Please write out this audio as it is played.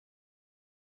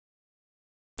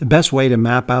The best way to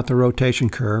map out the rotation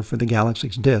curve for the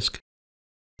galaxy's disk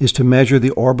is to measure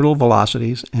the orbital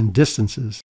velocities and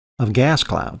distances of gas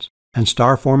clouds and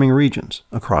star-forming regions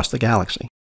across the galaxy.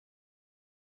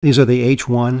 These are the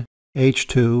H1,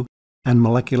 H2, and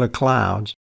molecular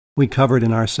clouds we covered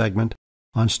in our segment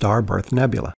on star birth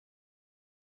nebula.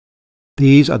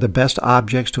 These are the best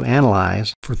objects to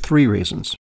analyze for three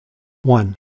reasons.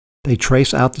 1. They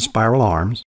trace out the spiral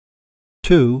arms.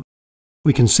 2.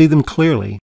 We can see them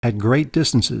clearly at great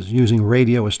distances using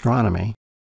radio astronomy.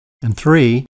 And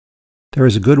 3. There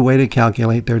is a good way to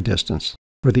calculate their distance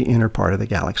for the inner part of the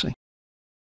galaxy.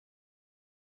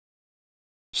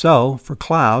 So, for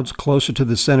clouds closer to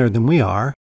the center than we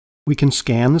are, we can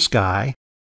scan the sky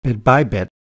bit by bit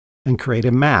and create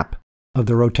a map of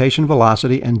the rotation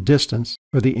velocity and distance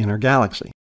for the inner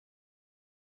galaxy.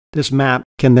 This map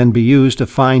can then be used to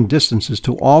find distances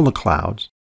to all the clouds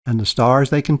and the stars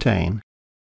they contain,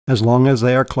 as long as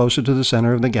they are closer to the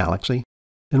center of the galaxy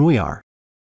than we are.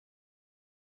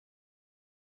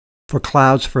 For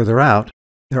clouds further out,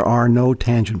 there are no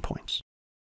tangent points.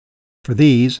 For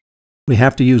these, we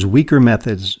have to use weaker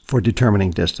methods for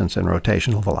determining distance and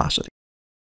rotational velocity.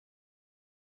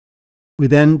 We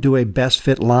then do a best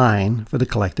fit line for the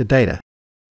collected data.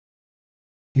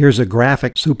 Here's a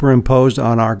graphic superimposed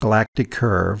on our galactic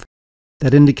curve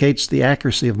that indicates the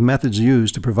accuracy of methods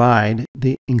used to provide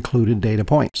the included data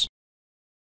points.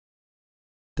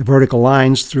 The vertical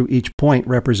lines through each point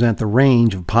represent the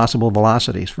range of possible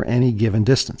velocities for any given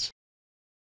distance.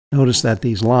 Notice that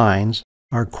these lines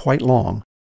are quite long.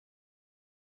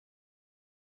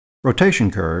 Rotation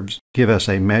curves give us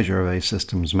a measure of a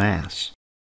system's mass.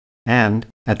 And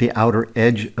at the outer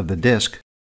edge of the disk,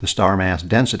 the star mass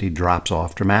density drops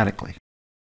off dramatically.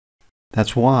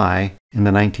 That's why, in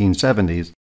the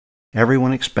 1970s,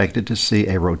 everyone expected to see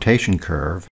a rotation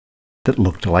curve that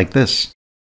looked like this.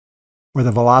 Where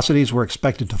the velocities were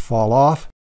expected to fall off,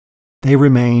 they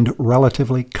remained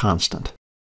relatively constant.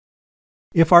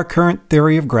 If our current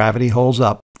theory of gravity holds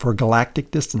up for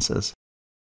galactic distances,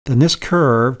 then this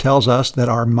curve tells us that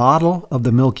our model of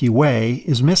the Milky Way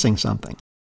is missing something.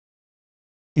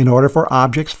 In order for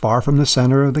objects far from the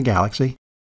center of the galaxy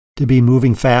to be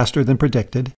moving faster than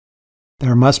predicted,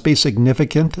 there must be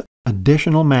significant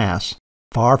additional mass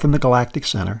far from the galactic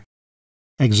center,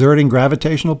 exerting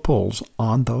gravitational pulls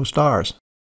on those stars.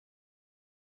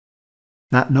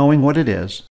 Not knowing what it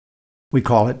is, we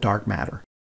call it dark matter,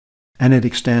 and it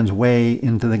extends way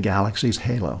into the galaxy's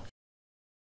halo.